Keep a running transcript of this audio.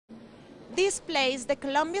This place, the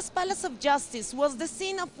Colombia's Palace of Justice, was the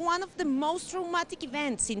scene of one of the most traumatic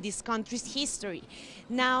events in this country's history.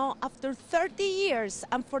 Now, after 30 years,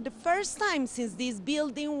 and for the first time since this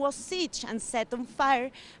building was sieged and set on fire,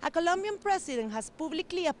 a Colombian president has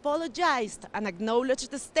publicly apologized and acknowledged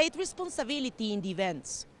the state responsibility in the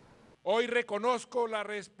events.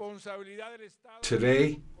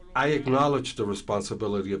 Today, I acknowledge the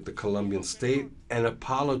responsibility of the Colombian state and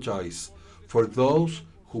apologize for those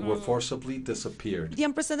who were forcibly disappeared. The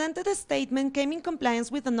unprecedented statement came in compliance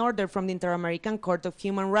with an order from the Inter-American Court of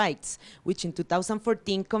Human Rights, which in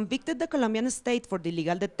 2014 convicted the Colombian state for the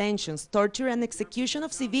illegal detentions, torture and execution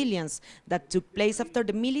of civilians that took place after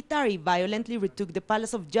the military violently retook the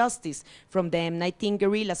Palace of Justice from the M19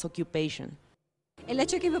 guerrillas' occupation.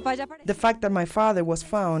 The fact that my father was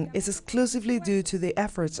found is exclusively due to the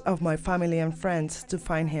efforts of my family and friends to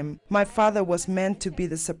find him. My father was meant to be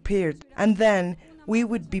disappeared, and then we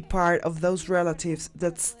would be part of those relatives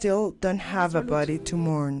that still don't have a body to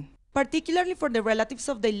mourn. Particularly for the relatives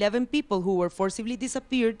of the 11 people who were forcibly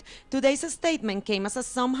disappeared, today's statement came as a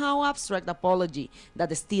somehow abstract apology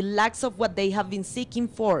that still lacks of what they have been seeking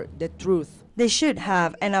for, the truth. They should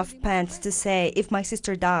have enough pants to say if my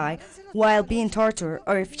sister died while being tortured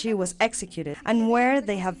or if she was executed, and where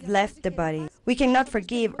they have left the body. We cannot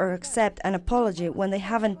forgive or accept an apology when they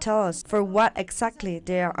haven't told us for what exactly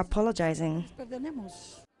they are apologizing.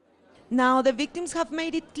 Now, the victims have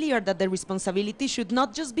made it clear that the responsibility should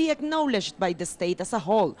not just be acknowledged by the state as a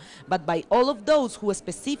whole, but by all of those who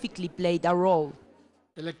specifically played a role.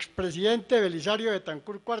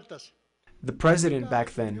 The president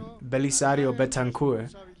back then, Belisario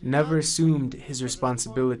Betancourt, never assumed his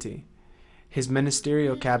responsibility. His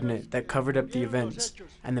ministerial cabinet that covered up the events,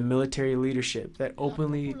 and the military leadership that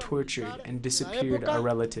openly tortured and disappeared our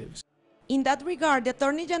relatives. In that regard, the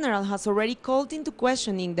Attorney General has already called into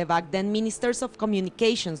questioning the back then Ministers of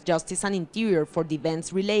Communications, Justice and Interior for the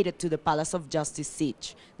events related to the Palace of Justice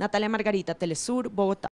siege. Natalia Margarita, Telesur, Bogotá.